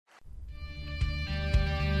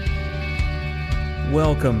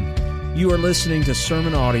Welcome. You are listening to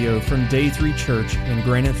sermon audio from Day 3 Church in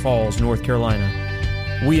Granite Falls, North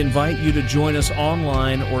Carolina. We invite you to join us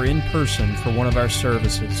online or in person for one of our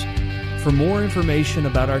services. For more information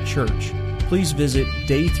about our church, please visit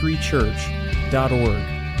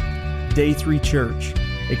day3church.org. Day 3 Church.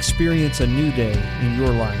 Experience a new day in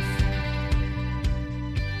your life.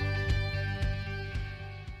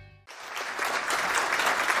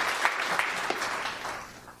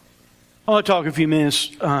 I want to talk a few minutes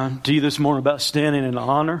to you this morning about standing in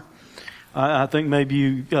honor. I think maybe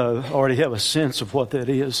you already have a sense of what that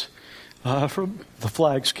is from the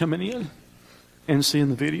flags coming in and seeing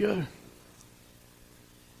the video.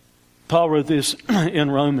 Paul wrote this in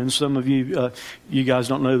Romans. Some of you, you guys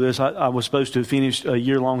don't know this. I was supposed to have finished a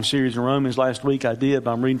year-long series in Romans last week. I did,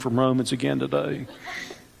 but I'm reading from Romans again today.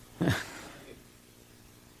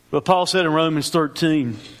 But Paul said in Romans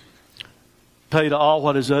 13, pay to all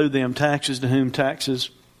what is owed them, taxes to whom taxes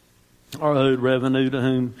are owed, revenue to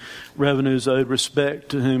whom revenue is owed, respect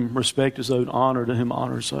to whom respect is owed, honor to whom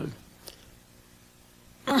honor is owed.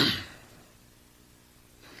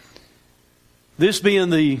 This being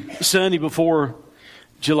the Sunday before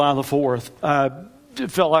July the 4th, I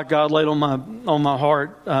felt like God laid on my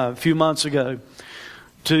heart a few months ago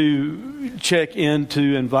to check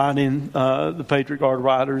into inviting the Patriot Guard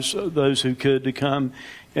riders, those who could, to come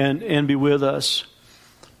and be with us.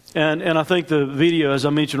 And I think the video, as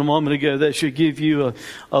I mentioned a moment ago, that should give you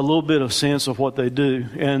a little bit of sense of what they do.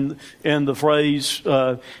 And the phrase,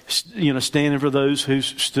 standing for those who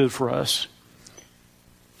stood for us.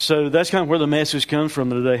 So that's kind of where the message comes from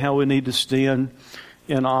today, how we need to stand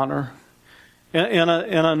in honor. And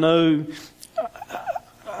I know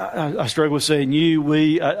I struggle with saying you,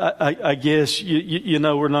 we, I guess, you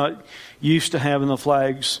know, we're not used to having the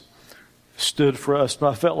flags stood for us, but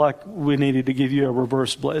I felt like we needed to give you a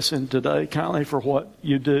reverse blessing today, kindly, for what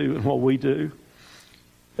you do and what we do.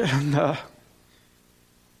 And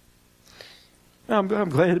I'm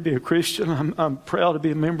glad to be a Christian. I'm proud to be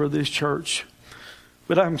a member of this church,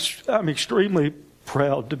 but I'm extremely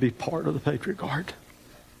proud to be part of the Patriot Guard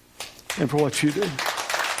and for what you do.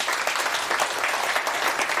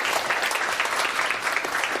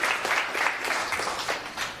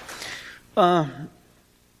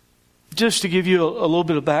 Just to give you a little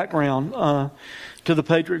bit of background to the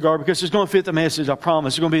Patriot Guard, because it's going to fit the message, I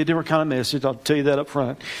promise. It's going to be a different kind of message. I'll tell you that up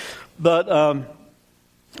front. But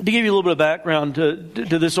to give you a little bit of background to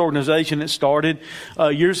this organization, it started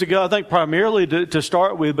years ago, I think primarily to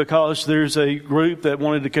start with because there's a group that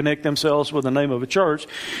wanted to connect themselves with the name of a church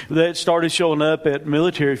that started showing up at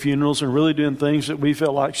military funerals and really doing things that we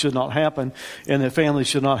felt like should not happen and that families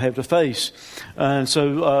should not have to face. And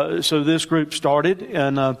so this group started,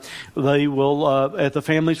 and they will, at the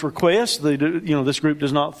family's request, this group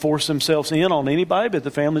does not force themselves in on anybody, but at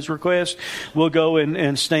the family's request, will go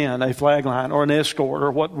and stand a flag line or an escort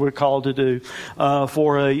or what we're called to do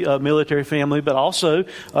for a military family, but also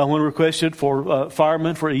when requested for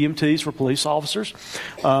firemen, for EMTs, for police officers.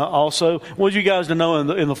 Also, I want you guys to know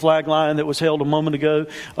in the flag line that was held a moment ago,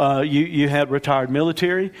 you had retired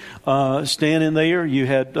military standing there. You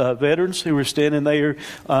had veterans who were standing there.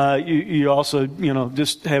 You also,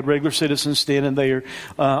 just had regular citizens standing there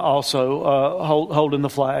also holding the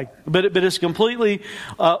flag. But it's completely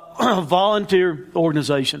a volunteer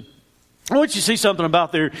organization. I want you to see something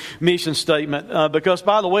about their mission statement, because,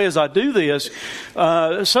 by the way, as I do this,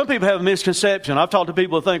 some people have a misconception. I've talked to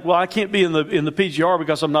people who think, well, I can't be in the PGR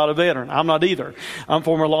because I'm not a veteran. I'm not either. I'm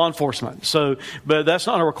former law enforcement. But that's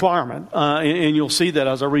not a requirement, and you'll see that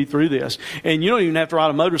as I read through this. And you don't even have to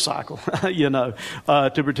ride a motorcycle, to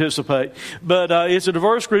participate. But it's a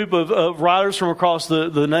diverse group of riders from across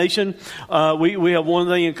the nation. We have one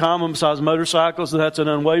thing in common besides motorcycles, and that's an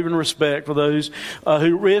unwavering respect for those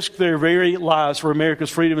who risk their very lives for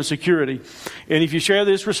America's freedom and security. And if you share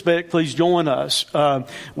this respect, please join us.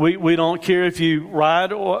 We don't care if you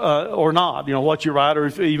ride or not, what you ride, or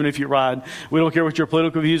even if you ride. We don't care what your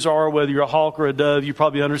political views are, whether you're a hawk or a dove. You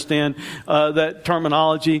probably understand that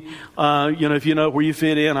terminology. If you know where you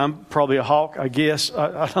fit in, I'm probably a hawk, I guess.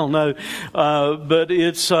 I don't know. But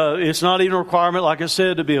it's not even a requirement, like I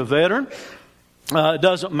said, to be a veteran. It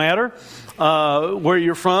doesn't matter where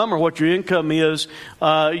you're from or what your income is.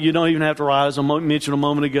 You don't even have to ride, as I mentioned a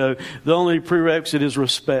moment ago. The only prerequisite is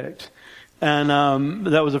respect. And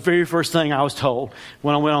that was the very first thing I was told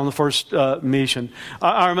when I went on the first mission.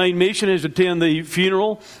 Our main mission is to attend the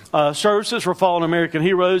funeral services for fallen American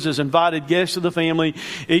heroes as invited guests of the family.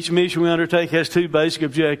 Each mission we undertake has two basic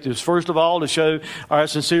objectives. First of all, to show our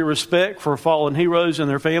sincere respect for fallen heroes and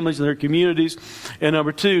their families and their communities. And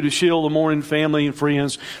number two, to shield the mourning family and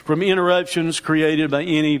friends from interruptions created by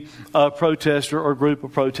any protester or group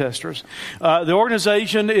of protesters. The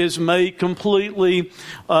organization is made completely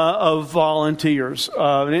of volunteers.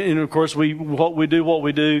 And of course, we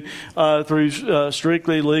do through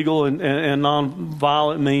strictly legal and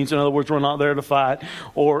non-violent means. In other words, we're not there to fight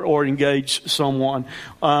or engage someone.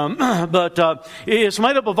 But it's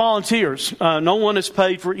made up of volunteers. No one is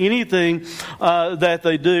paid for anything that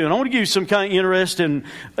they do. And I want to give you some kind of interesting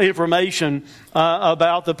information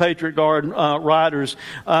about the Patriot Guard riders.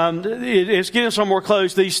 It's getting somewhere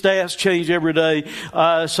close. These stats change every day.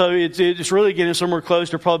 So it's really getting somewhere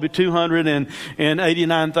close to probably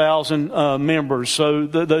 289,000 members. So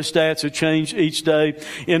those stats have changed each day.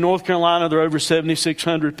 In North Carolina, there are over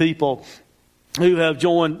 7,600 people who have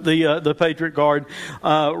joined the Patriot Guard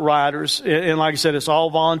riders. And like I said, it's all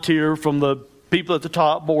volunteer from the people at the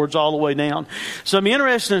top boards all the way down. Some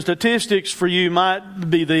interesting statistics for you might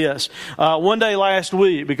be this. One day last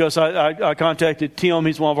week, because I contacted Tim,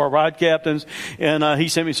 he's one of our ride captains, and he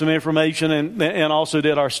sent me some information, and also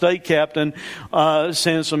did our state captain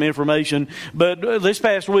send some information. But this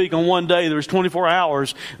past week, on one day, there was 24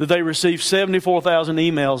 hours that they received 74,000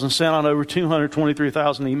 emails and sent out over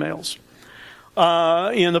 223,000 emails.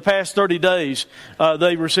 In the past 30 days,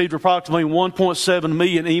 they received approximately 1.7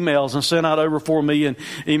 million emails and sent out over 4 million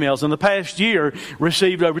emails. In the past year,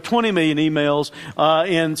 received over 20 million emails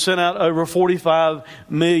and sent out over 45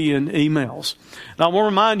 million emails. Now, I want to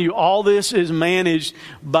remind you, all this is managed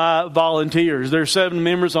by volunteers. There are 7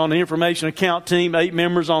 members on the information account team, 8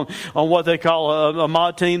 members on what they call a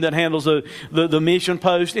mod team that handles the mission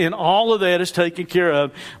post, and all of that is taken care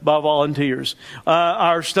of by volunteers.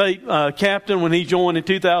 Our state captain, when he joined in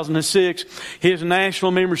 2006, his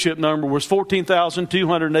national membership number was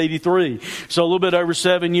 14,283. So a little bit over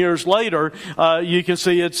 7 years later, you can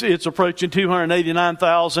see it's approaching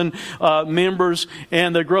 289,000 members,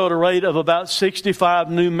 and they grow at a rate of about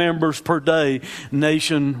 65 new members per day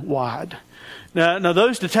nationwide. Now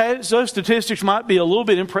those statistics might be a little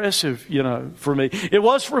bit impressive, for me. It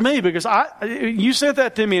was for me, because you sent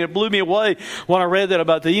that to me and it blew me away when I read that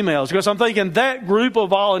about the emails, because I'm thinking that group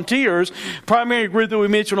of volunteers, primary group that we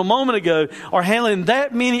mentioned a moment ago, are handling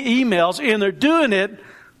that many emails, and they're doing it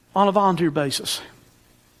on a volunteer basis.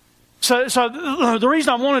 So the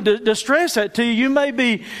reason I wanted to stress that to you, you may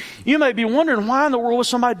be wondering, why in the world would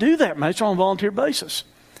somebody do that much on a volunteer basis?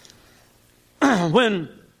 When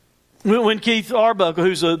Keith Arbuckle,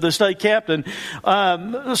 who's the state captain,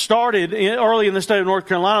 started early in the state of North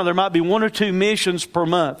Carolina, there might be 1 or 2 missions per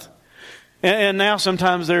month. And now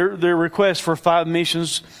sometimes there are requests for 5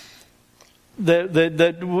 missions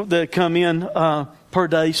that come in per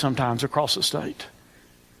day sometimes across the state.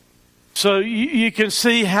 So you can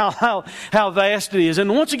see how vast it is.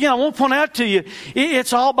 And once again, I want to point out to you,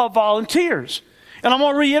 it's all about volunteers. And I'm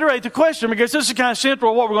going to reiterate the question, because this is kind of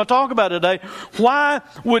central to what we're going to talk about today. Why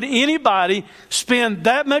would anybody spend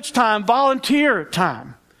that much time, volunteer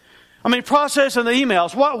time? I mean, processing the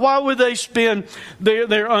emails. Why would they spend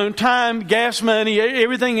their own time, gas money,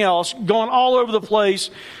 everything else, going all over the place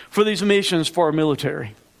for these missions for our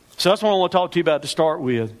military? So that's what I want to talk to you about to start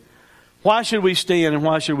with. Why should we stand, and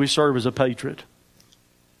why should we serve as a patriot?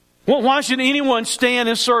 Well, why should anyone stand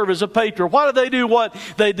and serve as a patriot? Why do they do what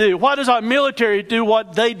they do? Why does our military do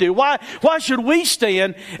what they do? Why should we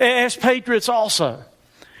stand as patriots also?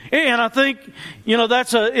 And I think,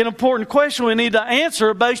 that's an important question we need to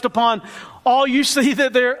answer based upon all you see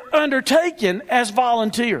that they're undertaking as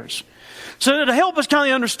volunteers. So to help us kind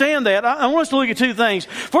of understand that, I want us to look at 2 things.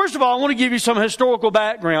 First of all, I want to give you some historical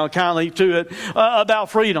background kindly to it about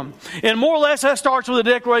freedom. And more or less that starts with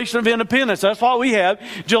the Declaration of Independence. That's why we have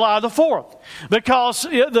July the 4th. Because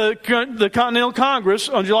the Continental Congress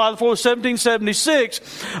on July the 4th,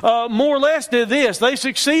 1776, more or less did this. They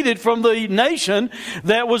succeeded from the nation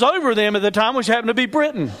that was over them at the time, which happened to be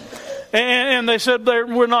Britain. And they said,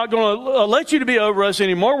 we're not going to let you to be over us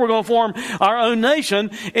anymore. We're going to form our own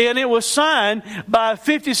nation. And it was signed by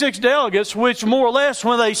 56 delegates, which more or less,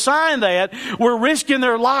 when they signed that, were risking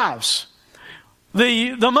their lives.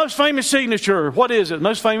 The most famous signature, what is it?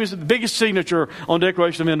 The biggest signature on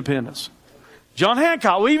Declaration of Independence? John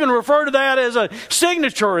Hancock. We even refer to that as a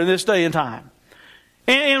signature in this day and time.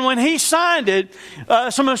 And when he signed it,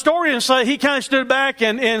 some historians say he kind of stood back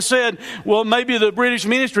and said, well, maybe the British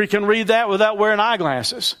ministry can read that without wearing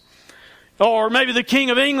eyeglasses. Or maybe the King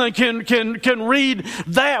of England can read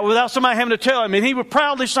that without somebody having to tell him. And he would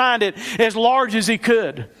proudly sign it as large as he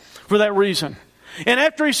could for that reason. And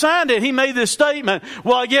after he signed it, he made this statement,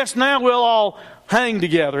 well, I guess now we'll all hang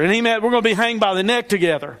together. And he meant we're going to be hanged by the neck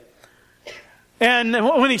together. And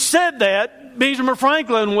when he said that, Benjamin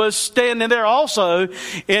Franklin was standing there also.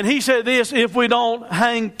 And he said this, if we don't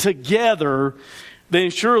hang together, then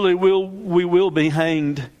surely we will be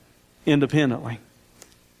hanged independently.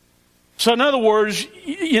 So in other words,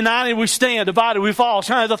 united we stand, divided we fall. It's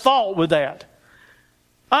kind of the thought with that.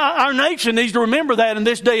 Our nation needs to remember that in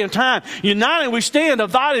this day and time. United we stand,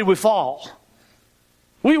 divided we fall.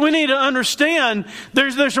 We need to understand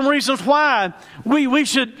there's some reasons why we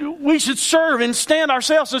should serve and stand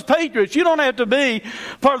ourselves as patriots. You don't have to be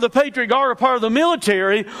part of the Patriot Guard or part of the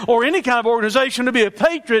military or any kind of organization to be a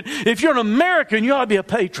patriot. If you're an American, you ought to be a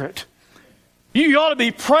patriot. You ought to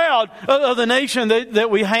be proud of the nation that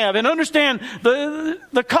we have and understand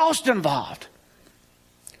the cost involved.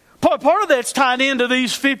 Part of that's tied into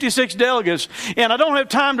these 56 delegates, and I don't have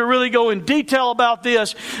time to really go in detail about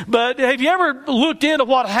this, but have you ever looked into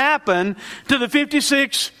what happened to the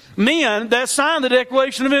 56 men that signed the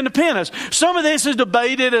Declaration of Independence? Some of this is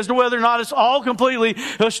debated as to whether or not it's all completely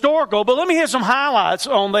historical, but let me hit some highlights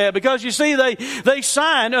on that, because you see they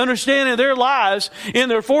signed understanding their lives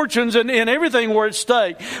and their fortunes and everything were at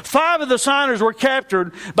stake. 5 of the signers were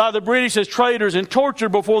captured by the British as traitors and tortured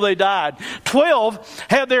before they died. 12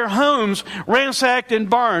 had their homes ransacked and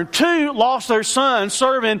burned. 2 lost their sons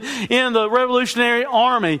serving in the Revolutionary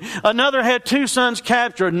Army. Another had 2 sons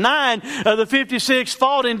captured. 9 of the 56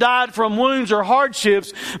 fought and died from wounds or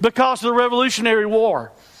hardships because of the Revolutionary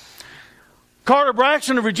War. Carter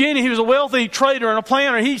Braxton of Virginia, he was a wealthy trader and a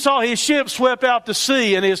planter. He saw his ship swept out to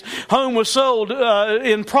sea and his home was sold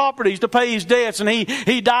in properties to pay his debts, and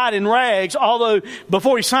he died in rags, although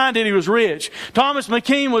before he signed it he was rich. Thomas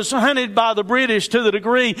McKean was hunted by the British to the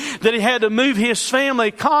degree that he had to move his family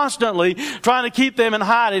constantly, trying to keep them in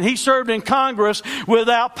hiding. He served in Congress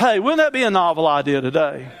without pay. Wouldn't that be a novel idea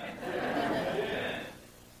today?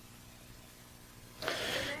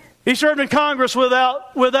 He served in Congress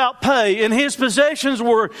without pay, and his possessions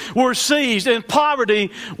were seized, and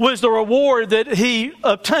poverty was the reward that he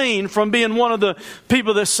obtained from being one of the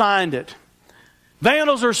people that signed it.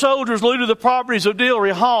 Vandals or soldiers looted the properties of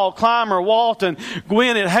Dillery, Hall, Clymer, Walton,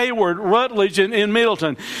 Gwinnett, Hayward, Rutledge, and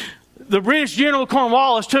Middleton. The British General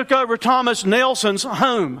Cornwallis took over Thomas Nelson's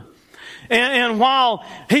home. And while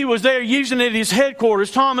he was there using it at his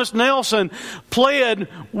headquarters, Thomas Nelson pled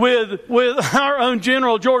with our own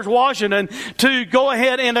General George Washington to go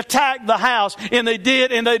ahead and attack the house. And they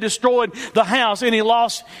did, and they destroyed the house. And he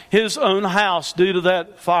lost his own house due to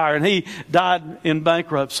that fire. And he died in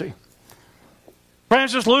bankruptcy.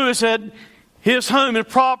 Francis Lewis had his home and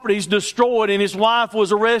properties destroyed, and his wife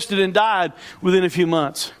was arrested and died within a few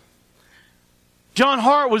months. John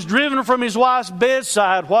Hart was driven from his wife's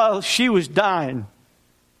bedside while she was dying.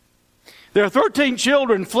 Their 13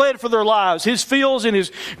 children fled for their lives. His fields and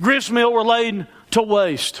his grist mill were laid to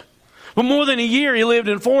waste. For more than a year he lived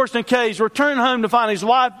in forest and caves, returned home to find his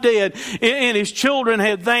wife dead and his children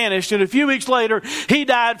had vanished. And a few weeks later he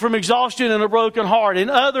died from exhaustion and a broken heart.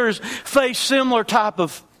 And others faced similar type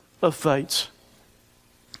of fates.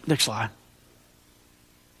 Next slide.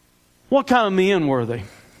 What kind of men were they?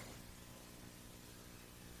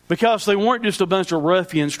 Because they weren't just a bunch of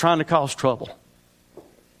ruffians trying to cause trouble.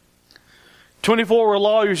 24 were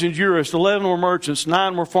lawyers and jurists, 11 were merchants,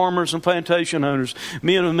 9 were farmers and plantation owners,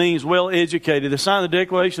 men of means, well educated. They signed the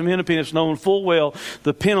Declaration of Independence knowing full well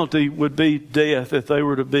the penalty would be death if they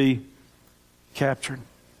were to be captured.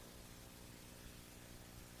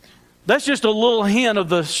 That's just a little hint of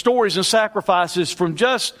the stories and sacrifices from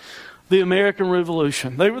just the American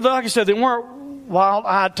Revolution. Like I said, they weren't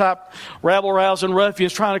wild-eyed type rabble-rousing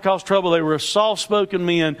ruffians trying to cause trouble. They were soft-spoken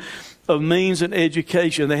men of means and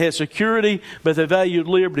education. They had security, but they valued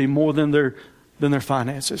liberty more than their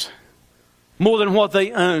finances, more than what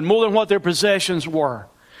they owned, more than what their possessions were.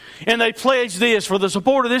 And they pledged this: for the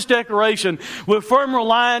support of this declaration, with firm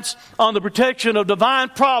reliance on the protection of divine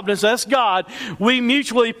providence, that's God, we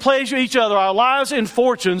mutually pledge each other our lives and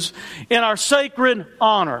fortunes in our sacred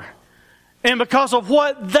honor. And because of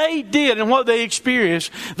what they did and what they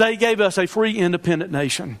experienced, they gave us a free, independent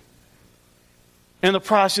nation. And the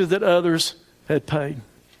prices that others had paid.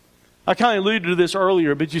 I kind of alluded to this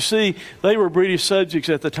earlier, but you see, they were British subjects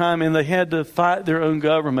at the time, and they had to fight their own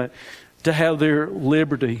government to have their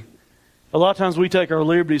liberty. A lot of times we take our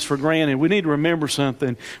liberties for granted. We need to remember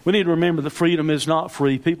something. We need to remember that freedom is not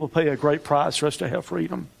free. People pay a great price for us to have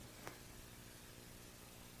freedom.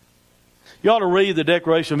 You ought to read the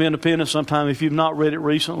Declaration of Independence sometime if you've not read it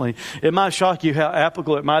recently. It might shock you how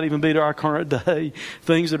applicable it might even be to our current day,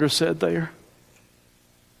 things that are said there.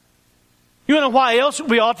 You know why else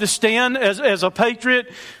we ought to stand as a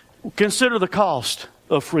patriot? Consider the cost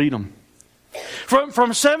of freedom. From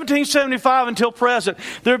 1775 until present,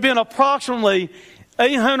 there have been approximately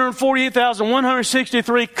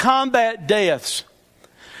 848,163 combat deaths.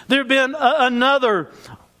 There have been another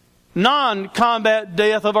non-combat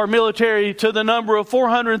death of our military to the number of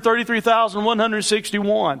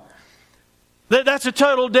 433,161. That's a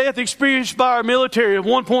total death experienced by our military of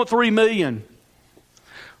 1.3 million.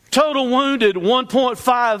 Total wounded,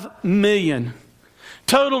 1.5 million.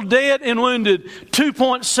 Total dead and wounded,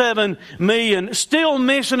 2.7 million. Still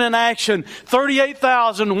missing in action,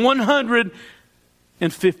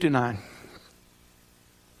 38,159.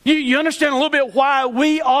 You understand a little bit why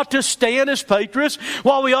we ought to stand as patriots,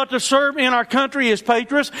 why we ought to serve in our country as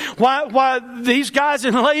patriots, why these guys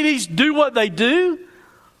and ladies do what they do?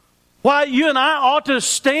 Why you and I ought to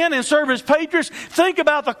stand and serve as patriots? Think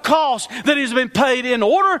about the cost that has been paid in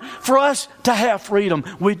order for us to have freedom.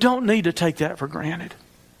 We don't need to take that for granted.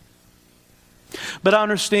 But I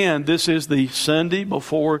understand this is the Sunday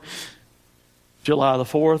before July the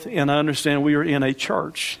 4th, and I understand we are in a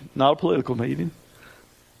church, not a political meeting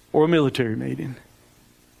or a military meeting.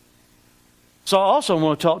 So I also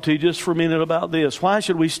want to talk to you just for a minute about this. Why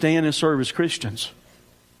should we stand and serve as Christians?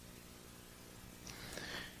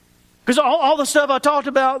 Because all the stuff I talked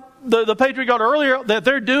about, the Patriot Guard earlier, that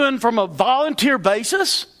they're doing from a volunteer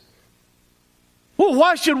basis. Well,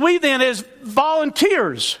 why should we then as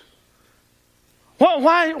volunteers?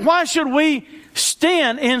 Why should we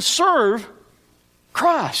stand and serve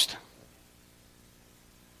Christ?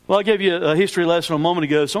 Well, I gave you a history lesson a moment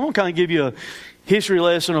ago, so I'm going to kind of give you a history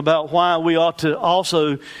lesson about why we ought to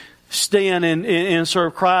also stand and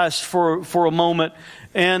serve Christ for a moment.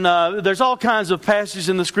 And there's all kinds of passages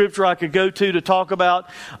in the Scripture I could go to talk about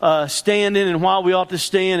standing and why we ought to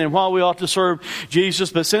stand and why we ought to serve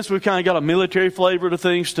Jesus. But since we've kind of got a military flavor to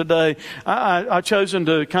things today, I've chosen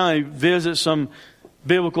to kind of visit some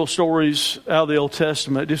biblical stories out of the Old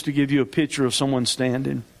Testament just to give you a picture of someone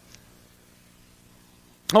standing.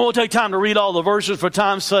 I won't take time to read all the verses for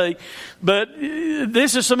time's sake, but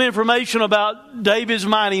this is some information about David's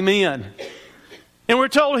mighty men. And we're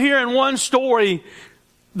told here in one story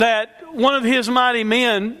that one of his mighty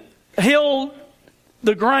men held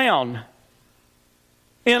the ground.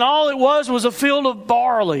 And all it was a field of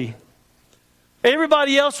barley.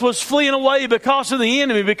 Everybody else was fleeing away because of the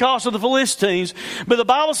enemy, because of the Philistines. But the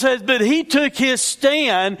Bible says that he took his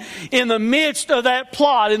stand in the midst of that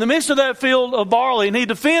plot, in the midst of that field of barley, and he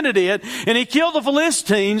defended it, and he killed the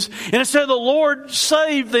Philistines. And it said the Lord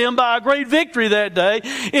saved them by a great victory that day.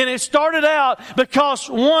 And it started out because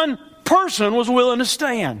one person was willing to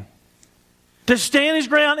stand his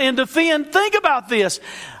ground and defend. Think about this.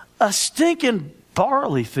 A stinking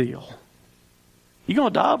barley field. You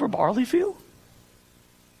going to die over a barley field?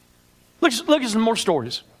 Look at some more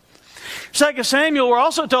stories. 2 Samuel, we're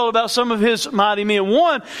also told about some of his mighty men.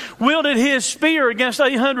 One wielded his spear against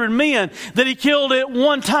 800 men that he killed at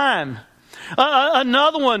one time.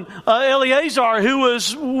 Another one, Eleazar, who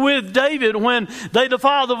was with David when they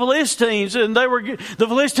defiled the Philistines, and the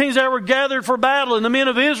Philistines that were gathered for battle, and the men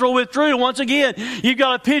of Israel withdrew. Once again, you've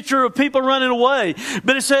got a picture of people running away.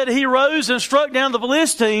 But it said he rose and struck down the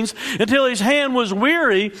Philistines until his hand was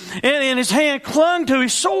weary, and his hand clung to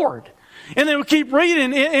his sword. And then we keep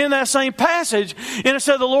reading in that same passage, and it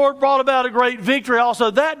said the Lord brought about a great victory also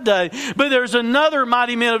that day. But there's another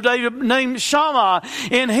mighty man of David named Shammah,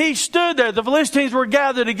 and he stood there. The Philistines were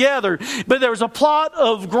gathered together, but there was a plot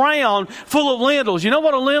of ground full of lentils. You know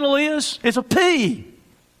what a lentil is? It's a pea.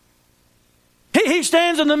 He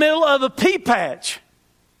stands in the middle of a pea patch.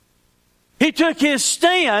 He took his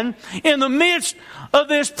stand in the midst of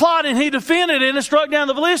this plot, and he defended it and struck down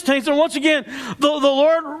the Philistines. And once again, the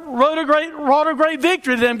Lord wrought a great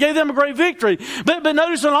victory to them, gave them a great victory. But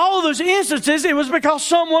notice in all of those instances, it was because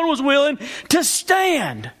someone was willing to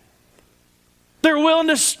stand. They were willing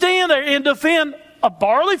to stand there and defend a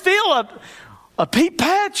barley field, a pea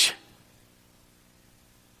patch.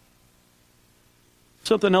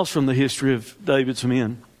 Something else from the history of David's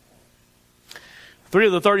men. 3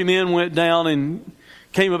 of the 30 men went down and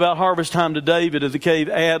came about harvest time to David at the cave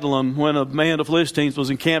Adullam when a band of Philistines was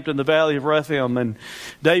encamped in the valley of Rephaim. And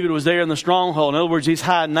David was there in the stronghold. In other words, he's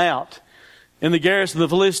hiding out. And the garrison of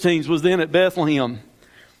the Philistines was then at Bethlehem.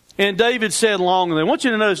 And David said along, and I want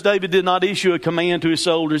you to notice David did not issue a command to his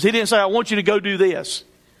soldiers. He didn't say, I want you to go do this.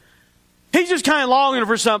 He's just kind of longing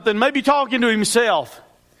for something, maybe talking to himself.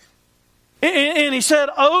 And he said,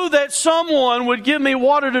 "Oh, that someone would give me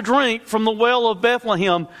water to drink from the well of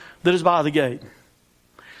Bethlehem that is by the gate."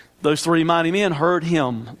 Those three mighty men heard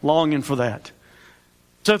him, longing for that.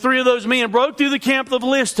 So 3 of those men broke through the camp of the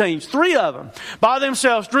Philistines. 3 of them, by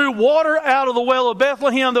themselves, drew water out of the well of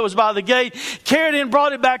Bethlehem that was by the gate, carried it and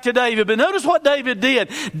brought it back to David. But notice what David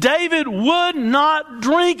did. David would not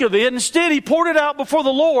drink of it. Instead, he poured it out before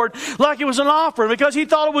the Lord like it was an offering, because he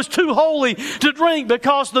thought it was too holy to drink,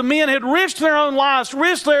 because the men had risked their own lives,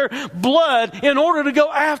 risked their blood in order to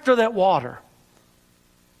go after that water.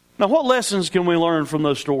 Now, what lessons can we learn from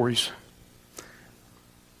those stories?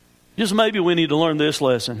 Just maybe we need to learn this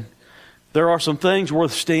lesson. There are some things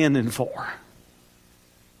worth standing for.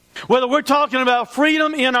 Whether we're talking about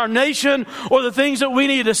freedom in our nation or the things that we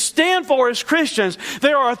need to stand for as Christians,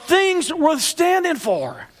 there are things worth standing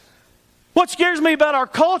for. What scares me about our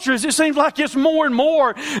culture is it seems like it's more and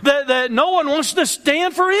more that no one wants to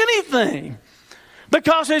stand for anything.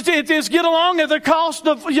 Because it's get along at the cost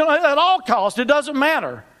of, at all costs. It doesn't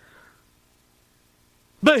matter.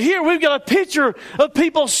 But here we've got a picture of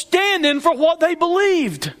people standing for what they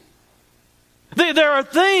believed. There are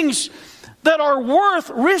things that are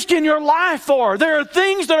worth risking your life for. There are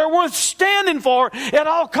things that are worth standing for at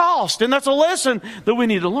all costs. And that's a lesson that we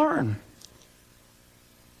need to learn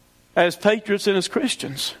as patriots and as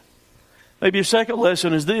Christians. Maybe a second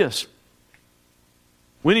lesson is this.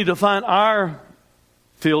 We need to find our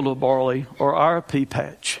field of barley or our pea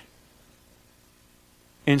patch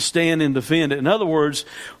and stand and defend it. In other words,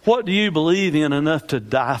 what do you believe in enough to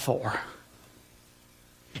die for?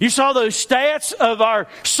 You saw those stats of our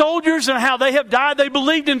soldiers and how they have died. They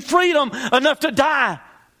believed in freedom enough to die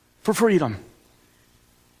for freedom.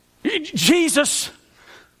 Jesus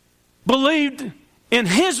believed in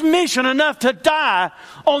His mission enough to die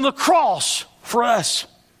on the cross for us.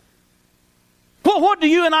 Well, what do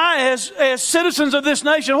you and I as citizens of this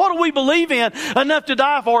nation, what do we believe in enough to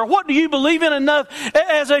die for? What do you believe in enough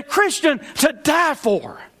as a Christian to die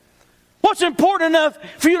for? What's important enough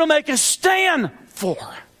for you to make a stand for?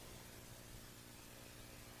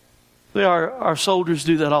 Our soldiers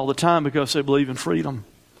do that all the time because they believe in freedom.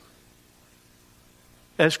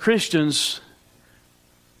 As Christians,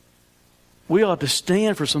 we ought to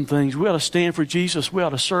stand for some things. We ought to stand for Jesus. We ought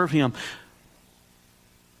to serve Him,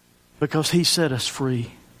 because He set us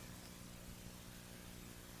free.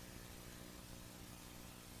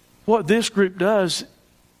 What this group does,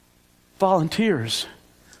 volunteers.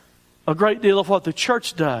 A great deal of what the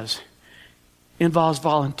church does involves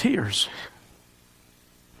volunteers.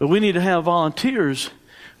 But we need to have volunteers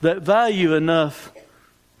that value enough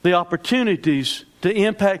the opportunities to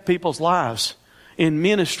impact people's lives in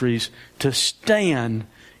ministries to stand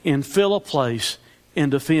and fill a place and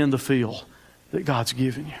defend the field that God's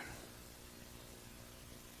given you.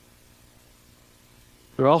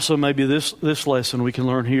 There also may be this lesson we can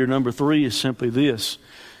learn here. Number 3 is simply this.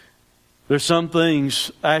 There's some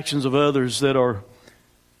things, actions of others, that are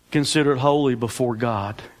considered holy before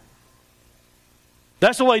God.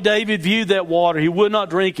 That's the way David viewed that water. He would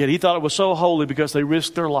not drink it. He thought it was so holy because they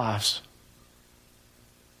risked their lives.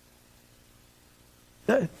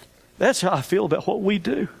 That's how I feel about what we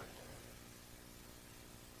do.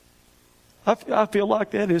 I feel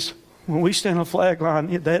like that is, when we stand on a flag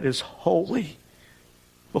line, that is holy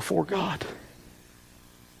before God.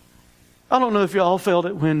 I don't know if y'all felt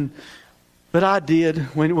it but I did.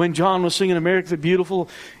 When John was singing America the Beautiful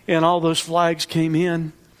and all those flags came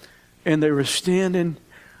in and they were standing,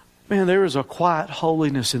 man, there was a quiet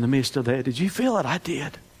holiness in the midst of that. Did you feel it? I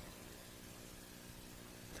did.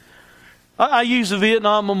 I used the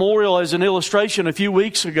Vietnam Memorial as an illustration a few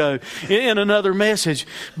weeks ago in another message,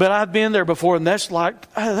 but I've been there before, and that's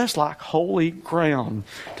like holy ground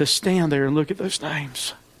to stand there and look at those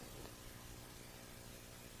names.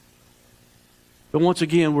 But once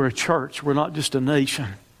again, we're a church. We're not just a nation.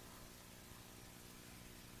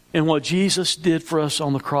 And what Jesus did for us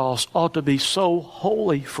on the cross ought to be so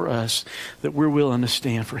holy for us that we're willing to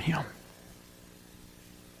stand for Him.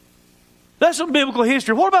 That's some biblical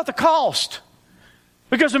history. What about the cost?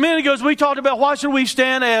 Because a minute ago, as we talked about why should we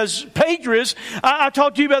stand as patriots, I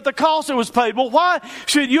talked to you about the cost that was paid. Well, why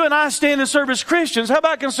should you and I stand and serve as Christians? How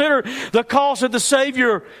about consider the cost that the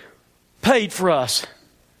Savior paid for us?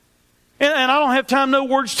 And I don't have time, no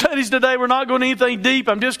word studies today. We're not going anything deep.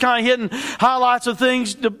 I'm just kind of hitting highlights of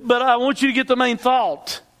things, but I want you to get the main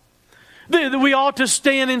thought. That we ought to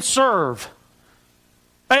stand and serve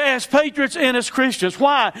as patriots and as Christians.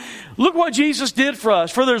 Why? Look what Jesus did for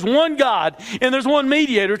us. For there's one God and there's one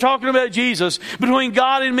mediator, talking about Jesus, between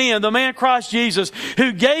God and men, the man Christ Jesus,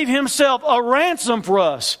 who gave Himself a ransom for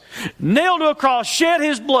us, nailed to a cross, shed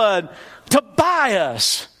His blood to buy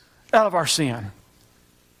us out of our sin.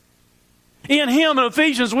 In Him, in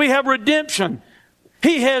Ephesians, we have redemption.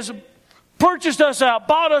 He has purchased us out,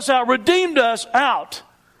 bought us out, redeemed us out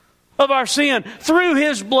of our sin through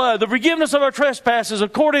His blood, the forgiveness of our trespasses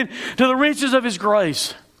according to the riches of His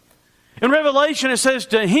grace. In Revelation it says,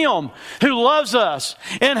 to Him who loves us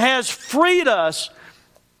and has freed us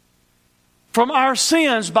from our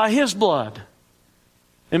sins by His blood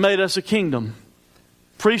and made us a kingdom,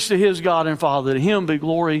 priests to His God and Father. To Him be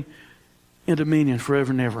glory and dominion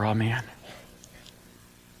forever and ever. Amen.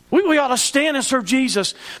 We ought to stand and serve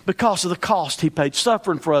Jesus because of the cost He paid,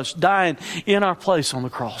 suffering for us, dying in our place on the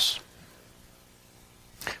cross.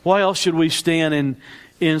 Why else should we stand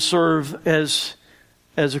and serve as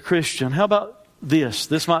a Christian? How about this?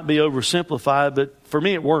 This might be oversimplified, but for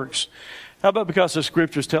me it works. How about because the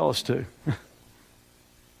Scriptures tell us to?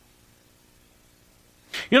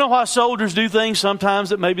 You know why soldiers do things sometimes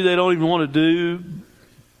that maybe they don't even want to do?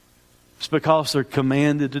 It's because they're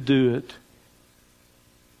commanded to do it.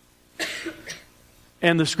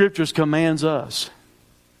 And the Scriptures commands us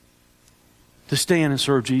to stand and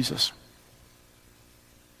serve Jesus.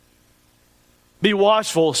 Be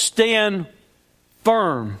watchful, stand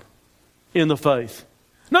firm in the faith.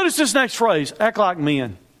 Notice this next phrase, act like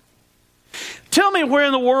men. Tell me where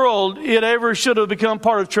in the world it ever should have become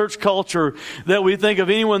part of church culture that we think of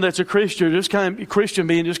anyone that's a Christian, just kind of Christian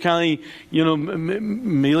being just kind of,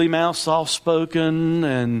 mealy-mouthed, soft-spoken,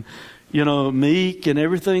 and meek and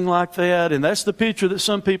everything like that. And that's the picture that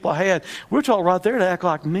some people had. We're told right there to act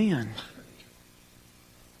like men.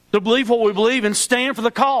 To believe what we believe and stand for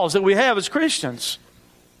the cause that we have as Christians.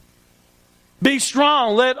 Be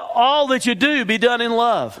strong. Let all that you do be done in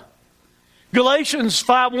love. Galatians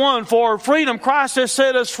 5:1, for freedom Christ has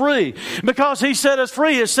set us free. Because He set us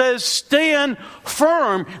free, it says, stand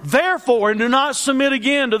firm, therefore, and do not submit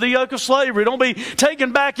again to the yoke of slavery. Don't be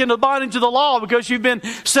taken back into bondage to the law because you've been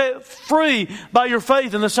set free by your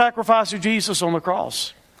faith in the sacrifice of Jesus on the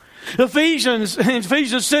cross. Ephesians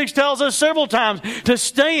 6 tells us several times to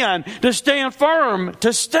stand firm,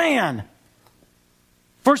 to stand.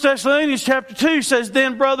 1 Thessalonians chapter 2 says,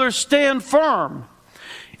 then brothers, stand firm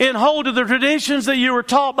and hold to the traditions that you were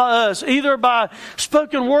taught by us, either by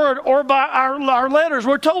spoken word or by our letters.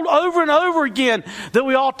 We're told over and over again that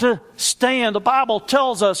we ought to stand. The Bible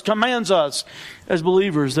tells us, commands us as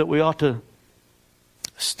believers that we ought to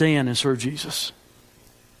stand and serve Jesus.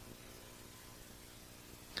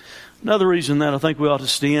 Another reason that I think we ought to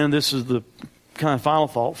stand, this is the kind of final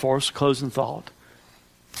thought for us, closing thought,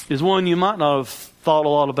 is one you might not have thought a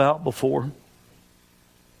lot about before.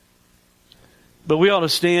 But we ought to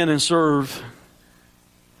stand and serve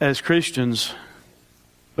as Christians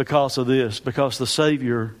because of this, because the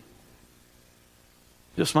Savior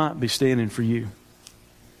just might be standing for you.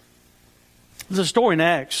 There's a story in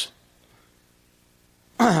Acts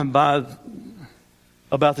about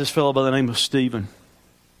this fellow by the name of Stephen.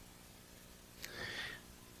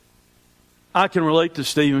 I can relate to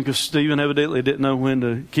Stephen because Stephen evidently didn't know when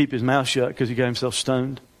to keep his mouth shut because he got himself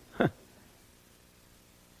stoned.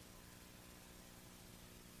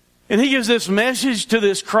 And he gives this message to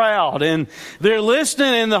this crowd, and they're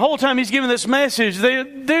listening, and the whole time he's giving this message,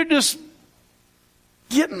 they're just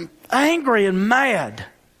getting angry and mad.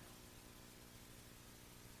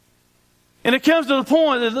 And it comes to the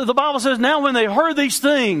point that the Bible says, now when they heard these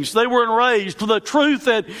things, they were enraged for the truth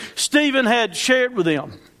that Stephen had shared with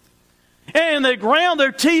them. And they ground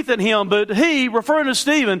their teeth at him, but he, referring to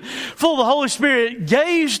Stephen, full of the Holy Spirit,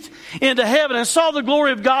 gazed into heaven and saw the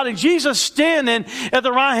glory of God and Jesus standing at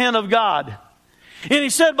the right hand of God. And he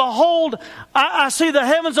said, behold, I see the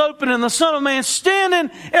heavens open and the Son of Man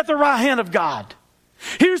standing at the right hand of God.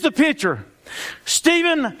 Here's the picture.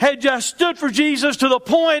 Stephen had just stood for Jesus to the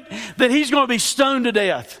point that he's going to be stoned to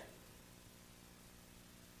death.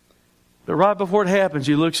 But right before it happens,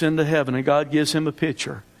 he looks into heaven and God gives him a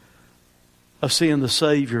picture of seeing the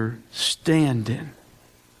Savior standing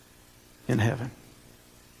in heaven.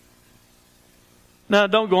 Now,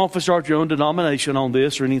 don't go off and start your own denomination on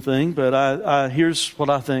this or anything, but here's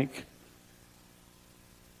what I think.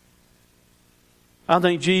 I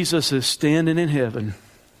think Jesus is standing in heaven,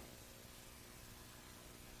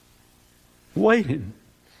 waiting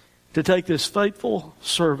to take this faithful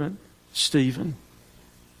servant, Stephen,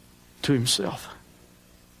 to himself.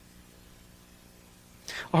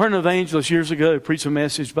 I heard an evangelist years ago preach a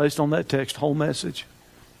message based on that text, whole message.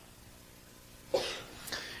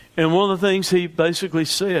 And one of the things he basically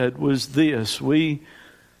said was this: we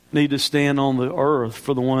need to stand on the earth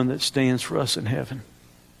for the one that stands for us in heaven.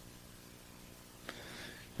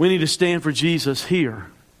 We need to stand for Jesus here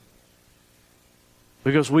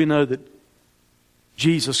because we know that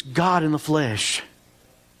Jesus, God in the flesh,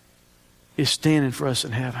 is standing for us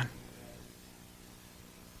in heaven.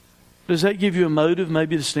 Does that give you a motive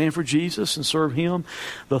maybe to stand for Jesus and serve Him?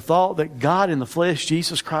 The thought that God in the flesh,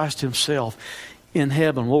 Jesus Christ Himself in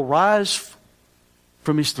heaven, will rise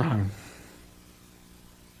from His throne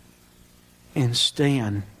and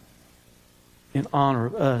stand in honor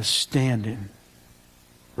of us standing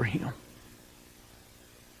for Him.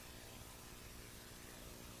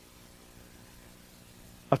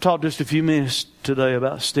 I've talked just a few minutes today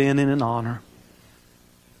about standing in honor.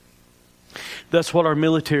 That's what our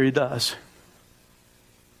military does.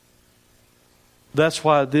 That's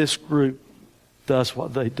why this group does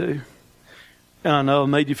what they do. And I know it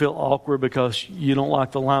made you feel awkward because you don't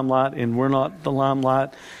like the limelight, and we're not the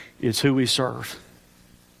limelight. It's who we serve.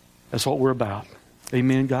 That's what we're about.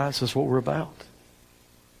 Amen, guys? That's what we're about.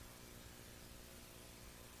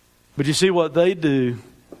 But you see what they do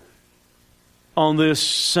on this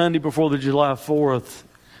Sunday before the July 4th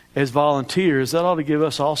as volunteers, that ought to give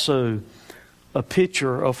us also a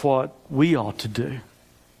picture of what we ought to do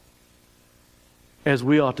as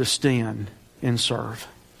we ought to stand and serve.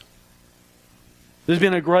 There's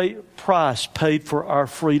been a great price paid for our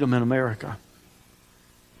freedom in America.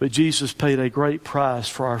 But Jesus paid a great price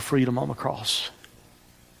for our freedom on the cross.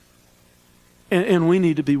 And we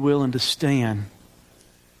need to be willing to stand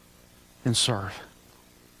and serve.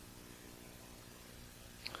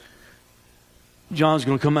 John's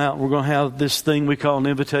going to come out and we're going to have this thing we call an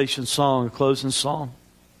invitation song, a closing song.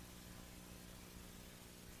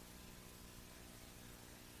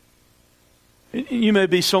 You may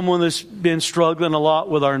be someone that's been struggling a lot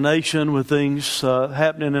with our nation, with things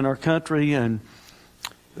happening in our country, and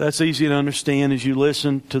that's easy to understand as you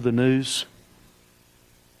listen to the news.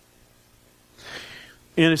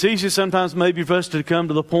 And it's easy sometimes maybe for us to come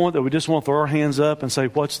to the point that we just want to throw our hands up and say,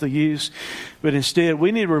 what's the use? But instead,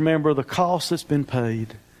 we need to remember the cost that's been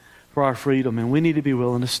paid for our freedom, and we need to be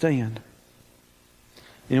willing to stand.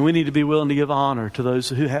 And we need to be willing to give honor to those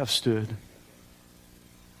who have stood.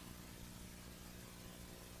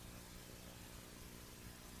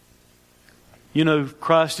 You know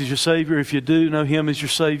Christ is your Savior. If you do know Him as your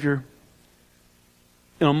Savior,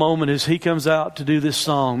 in a moment as He comes out to do this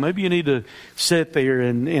song, maybe you need to sit there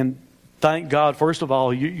and thank God. First of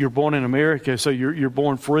all, you're born in America, so you're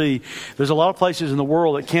born free. There's a lot of places in the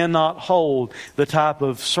world that cannot hold the type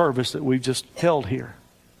of service that we've just held here.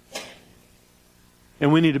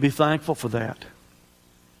 And we need to be thankful for that.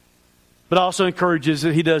 But also encourages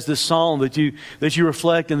that He does this song that you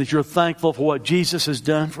reflect and that you're thankful for what Jesus has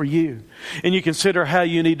done for you. And you consider how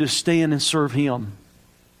you need to stand and serve Him.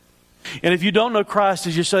 And if you don't know Christ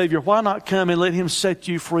as your Savior, why not come and let Him set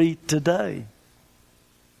you free today?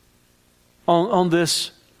 On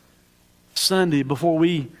this Sunday before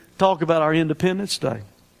we talk about our Independence Day.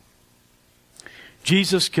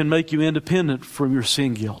 Jesus can make you independent from your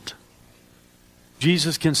sin guilt.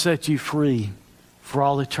 Jesus can set you free for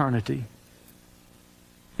all eternity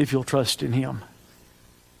if you'll trust in Him.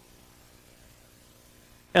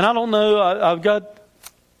 And I don't know, I've got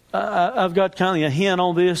kind of a hint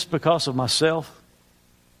on this because of myself.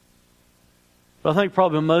 But I think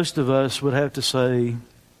probably most of us would have to say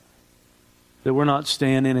that we're not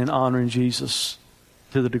standing and honoring Jesus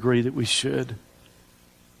to the degree that we should,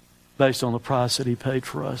 based on the price that He paid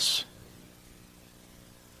for us.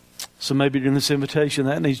 So maybe during this invitation,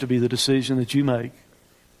 that needs to be the decision that you make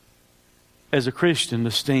as a Christian,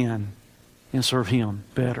 to stand and serve Him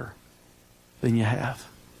better than you have.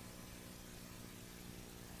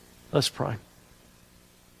 Let's pray.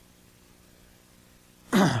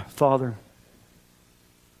 Father,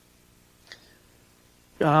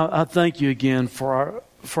 I thank You again for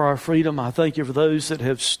our freedom. I thank You for those that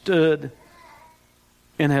have stood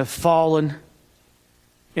and have fallen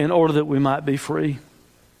in order that we might be free.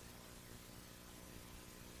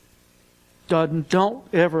 God, don't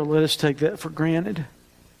ever let us take that for granted.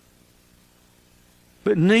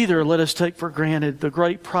 But neither let us take for granted the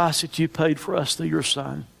great price that You paid for us through Your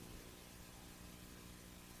Son.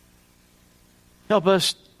 Help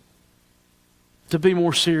us to be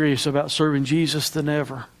more serious about serving Jesus than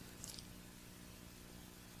ever.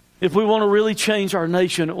 If we want to really change our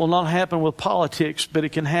nation, it will not happen with politics, but it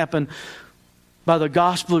can happen by the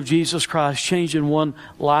gospel of Jesus Christ, changing one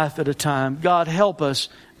life at a time. God, help us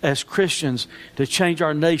as Christians to change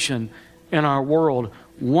our nation and our world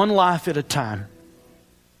one life at a time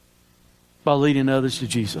by leading others to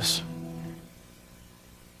Jesus.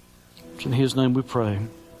 In His name we pray.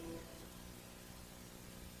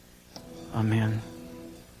 Amen.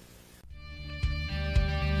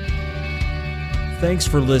 Thanks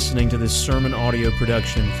for listening to this sermon audio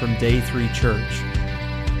production from Day 3 Church.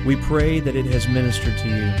 We pray that it has ministered to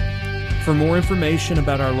you. For more information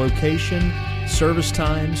about our location, service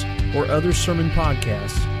times, or other sermon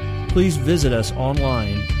podcasts, please visit us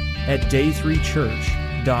online at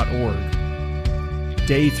day3church.org.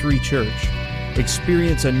 Day 3 Church.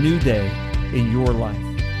 Experience a new day in your life.